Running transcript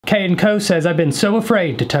K and Co says, I've been so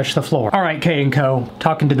afraid to touch the floor. All right, K and Co,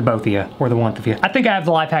 talking to the both of you, or the one of you. I think I have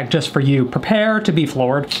the life hack just for you. Prepare to be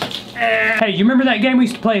floored. Hey, you remember that game we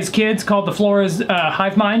used to play as kids called The Floor is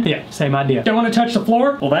Hive Mind? Yeah, same idea. Don't want to touch the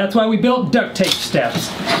floor? Well, that's why we built duct tape steps.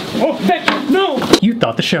 Oh, heck, no! You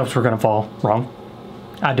thought the shelves were gonna fall. Wrong.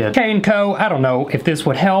 I did. K and Co, I don't know if this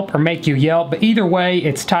would help or make you yelp, but either way,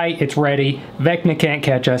 it's tight, it's ready. Vecna can't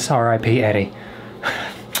catch us. R.I.P. Eddie.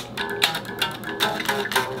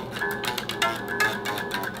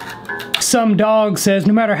 Some dog says,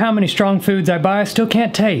 no matter how many strong foods I buy, I still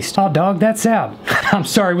can't taste. Oh, dog, that's sad. I'm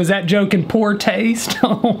sorry, was that joke in poor taste?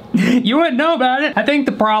 You wouldn't know about it. I think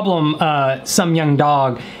the problem, some young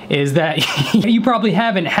dog, is that you probably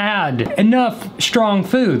haven't had enough strong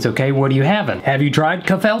foods, okay? What are you having? Have you tried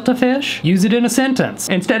gefilte fish? Use it in a sentence.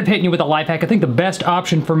 Instead of hitting you with a life hack, I think the best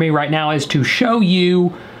option for me right now is to show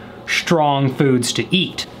you strong foods to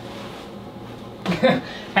eat.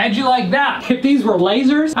 How'd you like that? If these were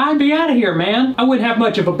lasers, I'd be out of here, man. I wouldn't have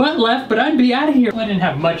much of a butt left, but I'd be out of here. I didn't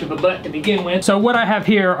have much of a butt to begin with. So what I have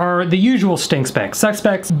here are the usual stink specs.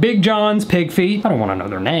 Suspects, Big John's pig feet. I don't want to know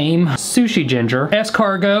their name. Sushi ginger,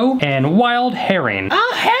 escargot, and wild herring.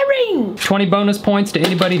 Oh, herring! 20 bonus points to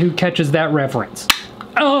anybody who catches that reference.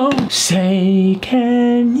 Oh, say,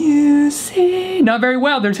 can you see? Not very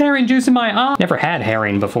well, there's herring juice in my eye. Never had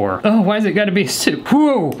herring before. Oh, why's it gotta be soup?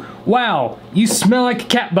 Whoa, wow, you smell like a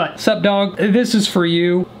cat butt. Sup, dog? This is for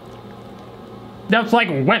you. That's like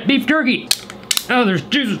wet beef jerky. Oh, there's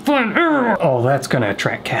juices flying. Oh, that's gonna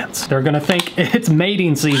attract cats. They're gonna think it's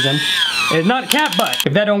mating season. It's not cat butt.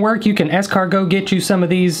 If that don't work, you can escargot get you some of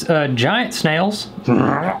these giant snails.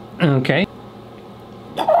 Okay.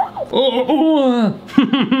 Oh,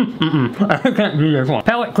 I can't do this one.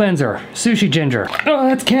 Palate cleanser, sushi ginger. Oh,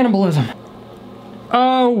 that's cannibalism.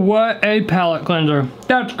 Oh, what a palate cleanser.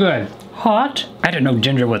 That's good. Hot. I didn't know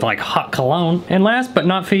ginger was like hot cologne. And last but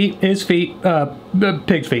not feet is feet,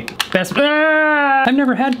 pig's feet. Best. I've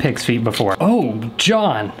never had pig's feet before. Oh,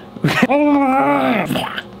 John.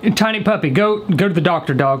 Tiny puppy, go to the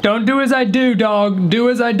doctor, dog. Don't do as I do, dog. Do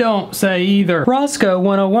as I don't say either. Roscoe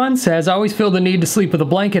 101 says, I always feel the need to sleep with a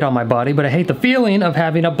blanket on my body, but I hate the feeling of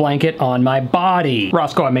having a blanket on my body.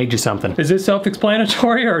 Roscoe, I made you something. Is this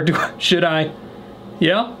self-explanatory or should I?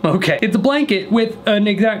 Yeah? Okay. It's a blanket with an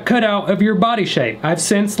exact cutout of your body shape. I've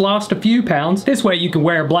since lost a few pounds. This way you can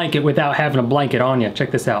wear a blanket without having a blanket on you. Check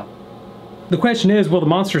this out. The question is, will the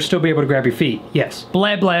monster still be able to grab your feet? Yes.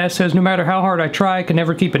 Blah Blah says, no matter how hard I try, I can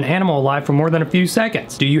never keep an animal alive for more than a few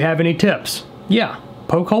seconds. Do you have any tips? Yeah.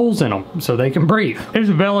 Poke holes in them so they can breathe.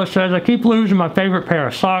 Isabella says, I keep losing my favorite pair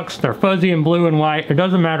of socks. They're fuzzy and blue and white. It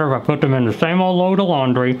doesn't matter if I put them in the same old load of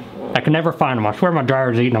laundry. I can never find them. I swear my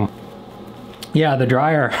dryer's eating them. Yeah, the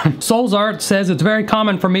dryer. Souls Art says, it's very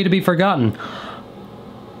common for me to be forgotten.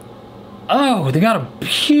 Oh, they got a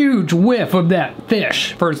huge whiff of that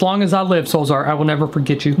fish. For as long as I live, Soulsar, I will never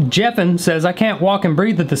forget you. Jeffin says, I can't walk and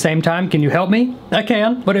breathe at the same time. Can you help me? I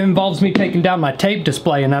can, but it involves me taking down my tape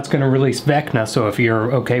display, and that's going to release Vecna, so if you're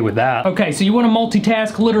okay with that. Okay, so you want to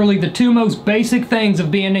multitask literally the two most basic things of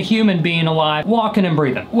being a human being alive, walking and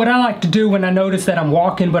breathing. What I like to do when I notice that I'm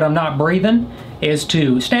walking but I'm not breathing is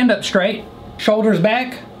to stand up straight, shoulders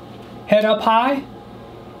back, head up high,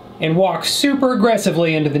 and walk super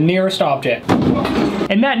aggressively into the nearest object.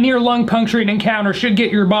 And that near lung puncturing encounter should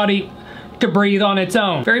get your body to breathe on its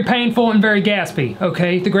own. Very painful and very gaspy,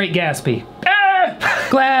 okay? The Great Gatsby. Ah!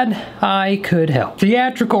 Glad I could help.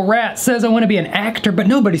 Theatrical Rat says I want to be an actor, but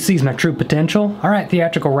nobody sees my true potential. All right,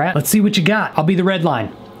 Theatrical Rat, let's see what you got. I'll be the red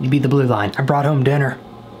line. You be the blue line. I brought home dinner.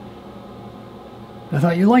 I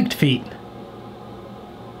thought you liked feet.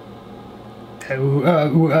 I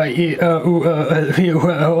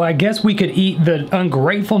guess we could eat the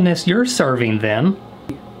ungratefulness you're serving then.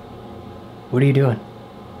 What are you doing?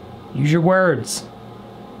 Use your words.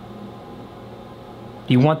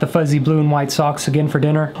 Do you want the fuzzy blue and white socks again for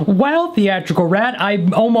dinner? Well, Theatrical Rat, I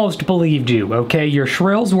almost believed you, okay? Your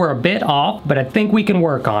shrills were a bit off, but I think we can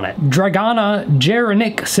work on it. Dragana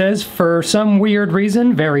Jeranik says, for some weird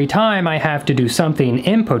reason, very time I have to do something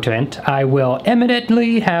impotent, I will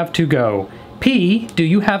eminently have to go. P, do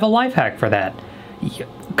you have a life hack for that?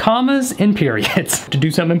 Commas and periods. To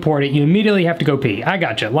do something important, you immediately have to go pee. I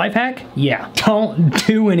gotcha. Life hack? Yeah. Don't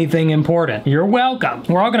do anything important. You're welcome.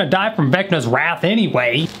 We're all gonna die from Vecna's wrath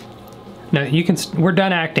anyway. No, you can, we're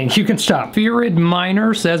done acting. You can stop. Feared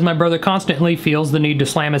Minor says my brother constantly feels the need to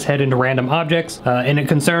slam his head into random objects, and it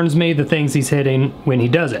concerns me the things he's hitting when he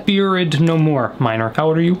does it. Feared no more, Minor. How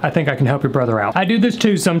old are you? I think I can help your brother out. I do this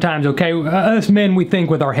too sometimes, okay? Us men, we think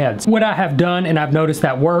with our heads. What I have done, and I've noticed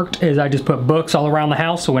that worked, is I just put books all around the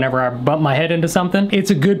house, so whenever I bump my head into something,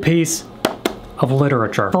 it's a good piece of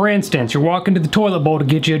literature. For instance, you're walking to the toilet bowl to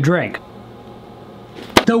get you a drink.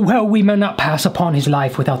 Though well we may not pass upon his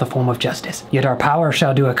life without the form of justice, yet our power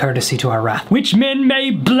shall do a courtesy to our wrath, which men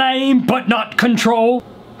may blame but not control.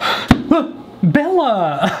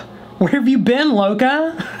 Bella! Where have you been,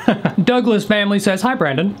 Loca? Douglas Family says, hi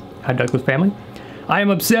Brandon. Hi Douglas Family. I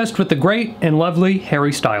am obsessed with the great and lovely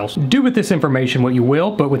Harry Styles. Do with this information what you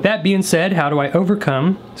will, but with that being said, how do I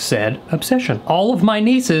overcome said obsession? All of my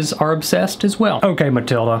nieces are obsessed as well. Okay,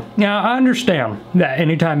 Matilda. Now, I understand that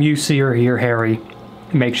anytime you see or hear Harry,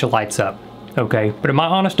 it makes you lights up, okay? But in my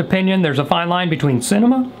honest opinion, there's a fine line between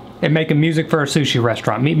cinema and making music for a sushi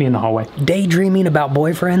restaurant. Meet me in the hallway. Daydreaming about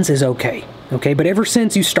boyfriends is okay, but ever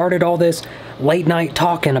since you started all this late night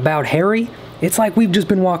talking about Harry, it's like we've just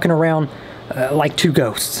been walking around like two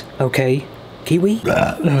ghosts, okay? Kiwi?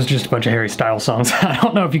 That was just a bunch of Harry Styles songs. I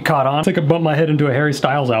don't know if you caught on. It's like I bumped my head into a Harry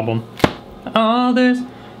Styles album. All this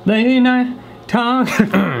late night talk.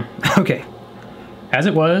 Okay. As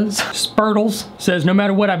it was, Spurtles says, no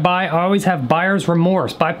matter what I buy, I always have buyer's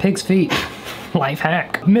remorse. Buy pig's feet. Life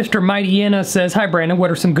hack. Mr. Mightyena says, hi Brandon, what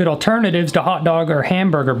are some good alternatives to hot dog or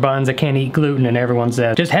hamburger buns? I can't eat gluten, and everyone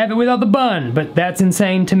says, just have it without the bun, but that's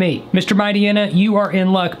insane to me. Mr. Mightyena, you are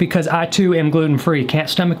in luck because I too am gluten-free. Can't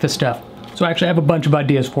stomach this stuff. So I actually have a bunch of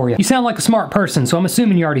ideas for you. You sound like a smart person, so I'm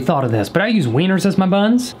assuming you already thought of this, but I use wieners as my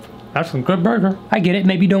buns. That's some good burger. I get it,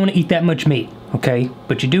 maybe you don't want to eat that much meat, okay?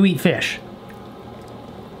 But you do eat fish.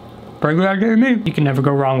 Pretty good idea to me. You can never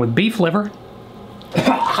go wrong with beef liver.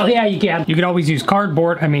 Yeah, you can. You could always use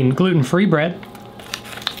gluten-free bread.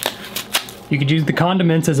 You could use the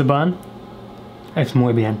condiments as a bun. That's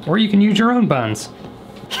muy bien. Or you can use your own buns.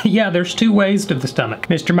 Yeah, there's two ways to the stomach.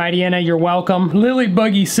 Mr. Mightyena, you're welcome.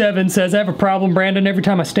 Lilybuggy7 says, I have a problem, Brandon. Every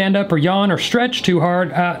time I stand up or yawn or stretch too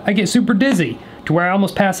hard, I get super dizzy to where I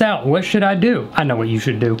almost pass out. What should I do? I know what you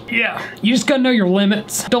should do. Yeah, you just gotta know your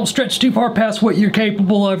limits. Don't stretch too far past what you're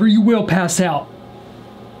capable of or you will pass out.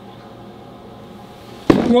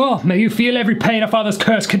 Well, may you feel every pain a father's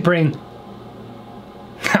curse could bring.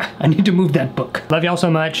 I need to move that book. Love y'all so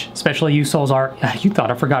much, especially you, Souls Art. You thought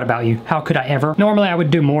I forgot about you. How could I ever? Normally I would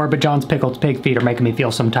do more, but John's Pickled Pig Feet are making me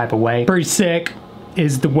feel some type of way. Pretty sick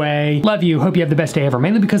is the way. Love you. Hope you have the best day ever.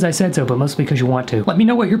 Mainly because I said so, but mostly because you want to. Let me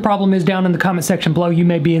know what your problem is down in the comment section below. You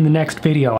may be in the next video.